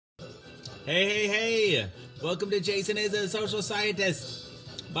Hey, hey, hey! Welcome to Jason is a Social Scientist.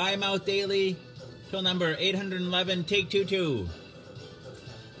 By Mouth Daily, pill number 811, take tutu.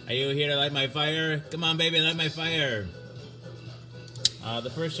 Are you here to light my fire? Come on, baby, light my fire.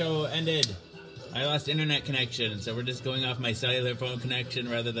 The first show ended. I lost internet connection, so we're just going off my cellular phone connection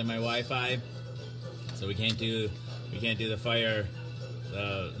rather than my Wi-Fi. So we can't do the fire,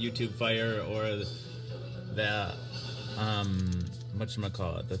 the YouTube fire, or the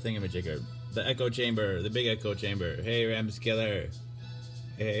whatchamacallit, the thingamajigger, the echo chamber, the big echo chamber. Hey, Rams Killer.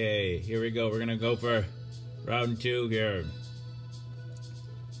 Hey, here we go. We're gonna go for round 2 here.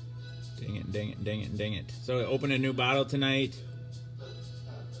 Dang it, dang it, dang it, dang it. So I opened a new bottle tonight.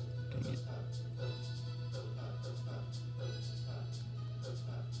 Dang it.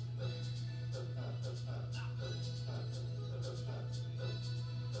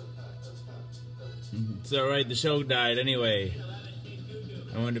 It's alright, the show died anyway.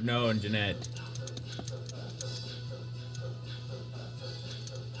 I wouldn't have known, Jeanette.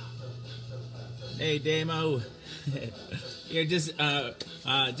 Hey, Damo. You're just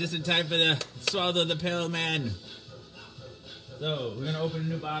in time for the swallow the pill, man. So, we're gonna open a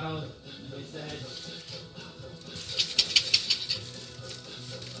new bottle, like I said.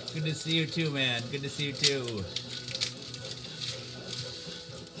 Good to see you too, man. Good to see you too.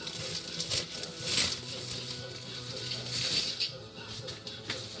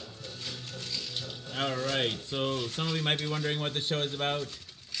 Alright, so some of you might be wondering what the show is about.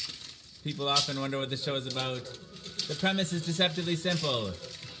 People often wonder what the show is about. The premise is deceptively simple.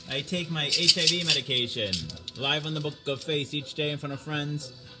 I take my HIV medication, live on the Book of Face each day in front of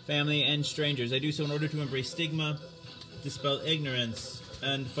friends, family, and strangers. I do so in order to embrace stigma, dispel ignorance,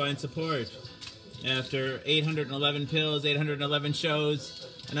 and find support. After 811 pills, 811 shows,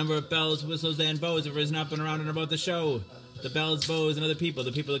 a number of bells, whistles, and bows have risen up and around and about the show. The bells, bows, and other people,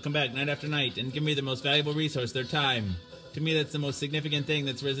 the people that come back night after night and give me the most valuable resource, their time. To me, that's the most significant thing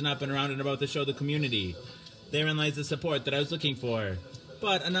that's risen up and around and about the show, the community. Therein lies the support that I was looking for.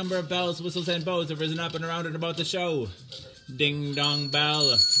 But a number of bells, whistles, and bows have risen up and around and about the show. Ding dong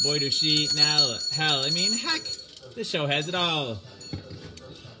bell, boy do she now, hell, I mean, heck, this show has it all.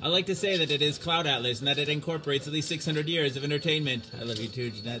 I like to say that it is Cloud Atlas and that it incorporates at least 600 years of entertainment. I love you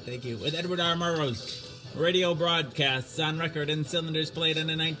too, Jeanette, thank you. With Edward R. Murrow's radio broadcasts on record and cylinders played in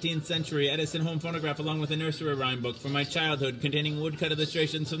the 19th century Edison home phonograph along with a nursery rhyme book from my childhood containing woodcut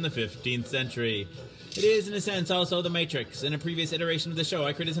illustrations from the 15th century. It is, in a sense, also the Matrix. In a previous iteration of the show,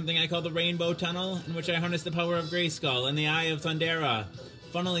 I created something I call the Rainbow Tunnel, in which I harness the power of Grayskull and the Eye of Thundera,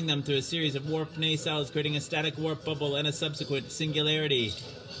 funneling them through a series of warped nacelles, creating a static warp bubble and a subsequent singularity,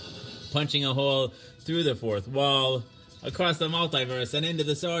 punching a hole through the fourth wall, across the multiverse and into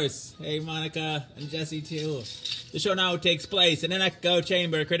the source. Hey, Monica and Jesse too. The show now takes place in an echo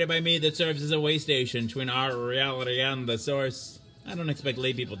chamber created by me that serves as a way station between our reality and the source. I don't expect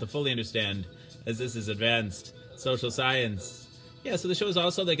lay people to fully understand, as this is advanced social science. Yeah, so the show is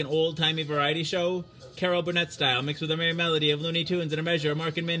also like an old-timey variety show, Carol Burnett style, mixed with a merry melody of Looney Tunes and a measure of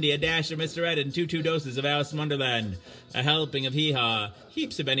Mark and Mindy, a dash of Mr. Ed, and 2 doses of Alice in Wonderland, a helping of Hee-Haw,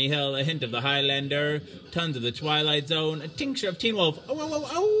 heaps of Benny Hill, a hint of the Highlander, tons of the Twilight Zone, a tincture of Teen Wolf, an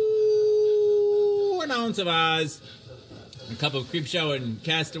ounce of Oz, a cup of Creepshow and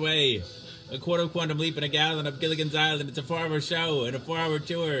Castaway, a quart of Quantum Leap and a gallon of Gilligan's Island. It's a 4-hour show and a 4-hour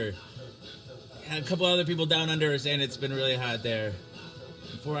tour. A couple other people down under are saying it's been really hot there.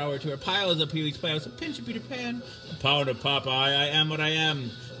 4-hour tour, piles of Pee-wee's Playhouse, a pinch of Peter Pan, a pound of Popeye, I am what I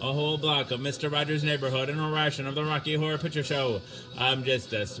am, a whole block of Mr. Rogers' Neighborhood, and a ration of the Rocky Horror Picture Show. I'm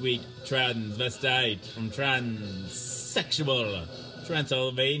just a sweet transvestite from transsexual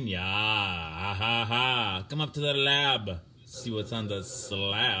Transylvania. Ha ha ha. Come up to the lab. See what's on the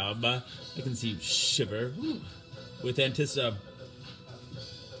slab. I can see you shiver with anticipation.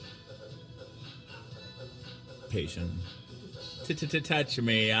 Touch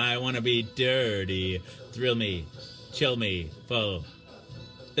me, I want to be dirty. Thrill me, chill me, fill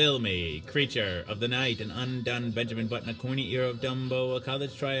me. Creature of the night, an undone Benjamin Button, a corny ear of Dumbo, a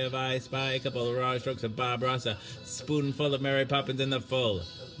college try of I Spy, a couple of raw strokes of Bob Ross, a spoonful of Mary Poppins in the full.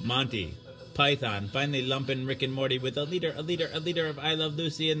 Monty Python, finally lumping Rick and Morty with a liter of I Love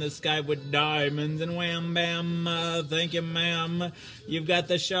Lucy in the sky with diamonds and wham bam. Thank you, ma'am. You've got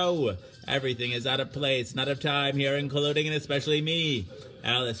the show. Everything is out of place, not of time here, including and especially me.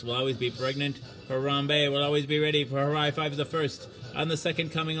 Alice will always be pregnant. Harambe will always be ready for her high fives the first. On the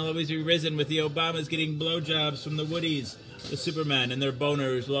second coming, I'll always be risen with the Obamas getting blowjobs from the Woodies. The Supermen and their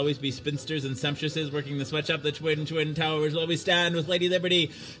boners will always be spinsters and sumptuouses working the sweatshop. The Twin Towers will always stand with Lady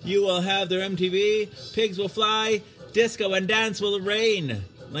Liberty. You will have their MTV. Pigs will fly. Disco and dance will reign.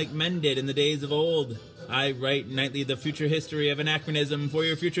 like men did in the days of old. I write nightly the future history of anachronism for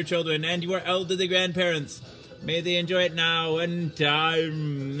your future children and your elderly grandparents. May they enjoy it now and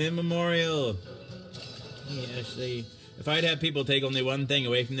time immemorial. Hey, Ashley. If I'd have people take only one thing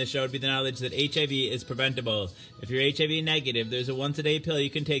away from this show, it would be the knowledge that HIV is preventable. If you're HIV negative, there's a once-a-day pill you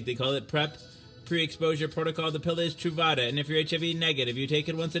can take. They call it PrEP, pre-exposure protocol. The pill is Truvada, and if you're HIV negative, you take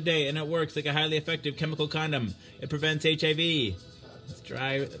it once a day, and it works like a highly effective chemical condom. It prevents HIV. It's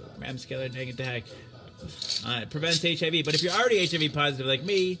dry, ram-scalar, attack. It prevents HIV, but if you're already HIV positive like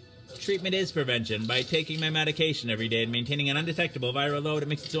me, treatment is prevention. By taking my medication every day and maintaining an undetectable viral load, it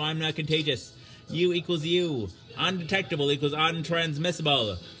makes it so I'm not contagious. U equals U. Undetectable equals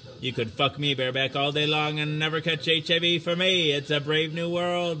untransmissible. You could fuck me bareback all day long and never catch HIV for me. It's a brave new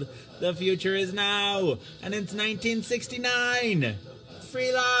world. The future is now. And it's 1969.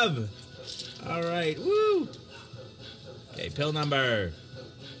 Free love. All right. Woo. Okay, pill number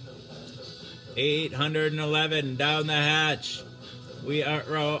 811 down the hatch. We are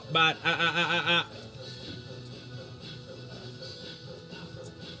robot.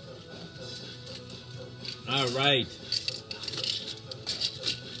 All right.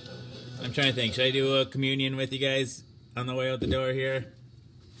 I'm trying to think. Should I do a communion with you guys on the way out the door here?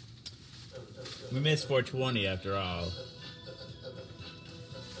 We missed 420 after all.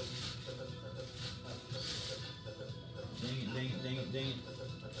 Dang it, dang it, dang it, dang it.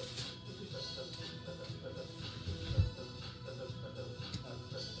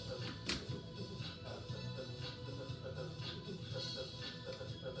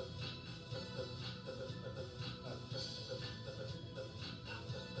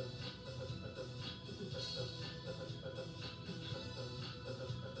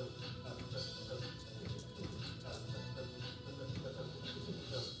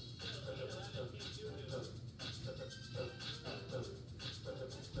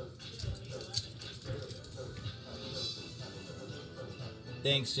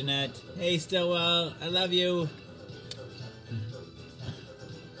 Thanks, Jeanette. Hey, Stillwell. I love you.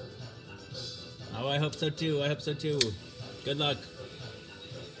 Oh, I hope so too. I hope so too. Good luck.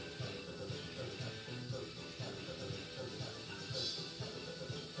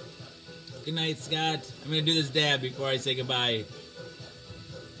 Good night, Scott. I'm going to do this dab before I say goodbye.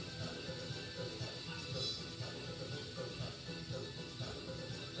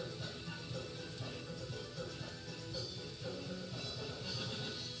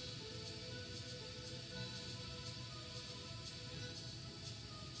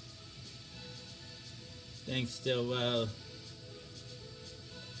 Thanks, Stillwell.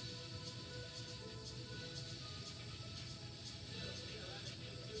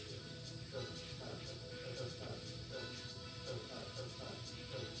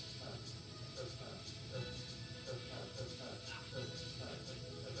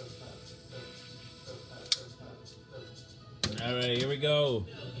 All right, here we go.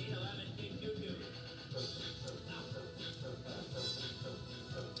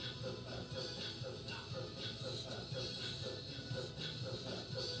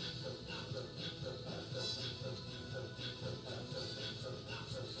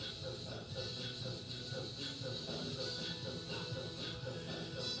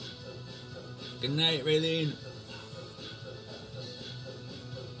 Good night, Raylene.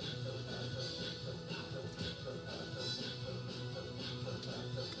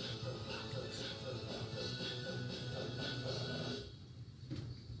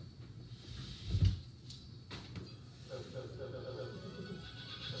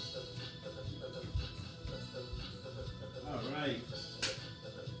 All right.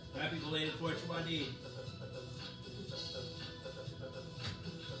 Happy belated 420.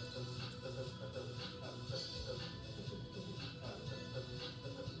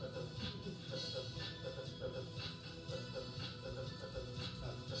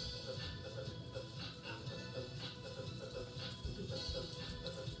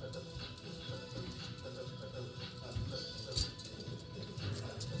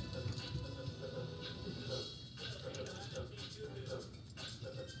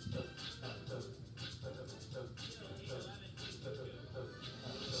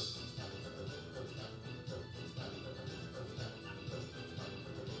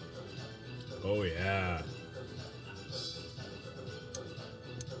 Oh, yeah.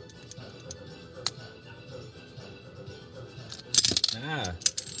 Ah.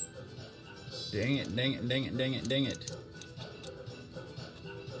 Dang it, dang it, dang it, dang it, dang it.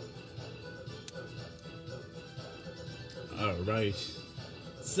 All right.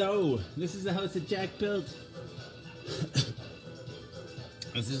 So, this is the house that Jack built.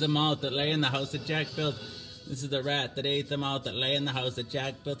 This is the malt that lay in the house that Jack built. This is the rat that ate the mouse that lay in the house that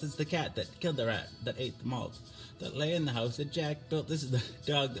Jack built. This is the cat that killed the rat that ate the mouse that lay in the house that Jack built. This is the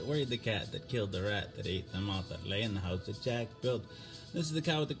dog that worried the cat that killed the rat that ate the mouse that lay in the house that Jack built. This is the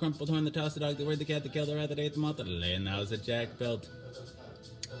cow with the crumpled horn that tossed the dog that worried the cat that killed the rat that ate the mouse that lay in the house that Jack built.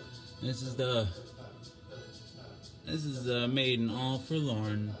 This is the maiden all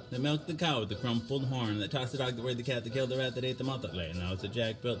forlorn that milked the cow with the crumpled horn that tossed the dog that worried the cat that killed the rat that ate the mouse that lay in the house that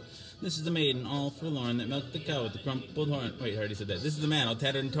Jack built. This is the maiden all forlorn that milked the cow with the crumpled horn. Wait, I already said that. This is the man all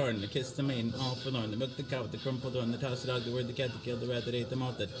tattered and torn that kissed the maiden all forlorn that milked the cow with the crumpled horn that tossed the dog that worried the cat that killed the rat that ate the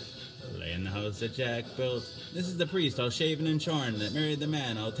mouse that lay in the house that Jack built. This is the priest all shaven and shorn that married the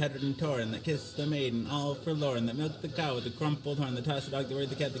man all tattered and torn that kissed the maiden all forlorn that milked the cow with the crumpled horn that tossed the dog that worried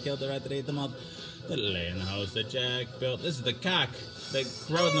the cat that killed the rat that ate the mouse that lay in the house that Jack built. This is the cock that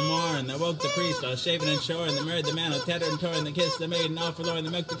crowed in the morn that woke the priest all shaven and shorn that married the man all tattered and torn that kissed the maiden all forlorn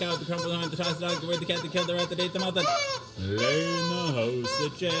that milked the cow with the crumpled horn that tossed the dog that worried the cat that killed the rat that ate the mouse that lay in the house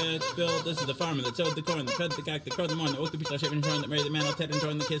that Jack built. This is the farmer that sowed the corn that fed the cock that crowed in the morn that woke the priest all shaven and shorn that married the man all tattered and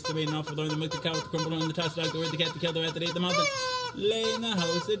torn that kissed the maiden all forlorn that milked the cow with the crumpled horn that tossed the dog that worried the cat that killed the rat that ate the mouse that lay in the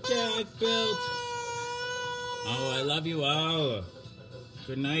house that Jack built. Oh, I love you all.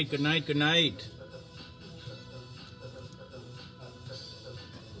 Good night, good night, good night.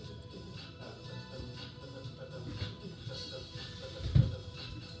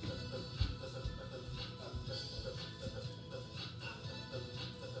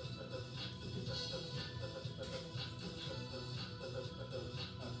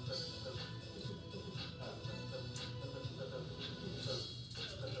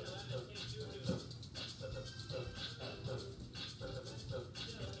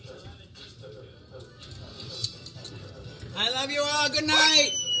 I love you all. Good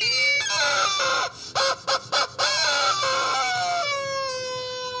night.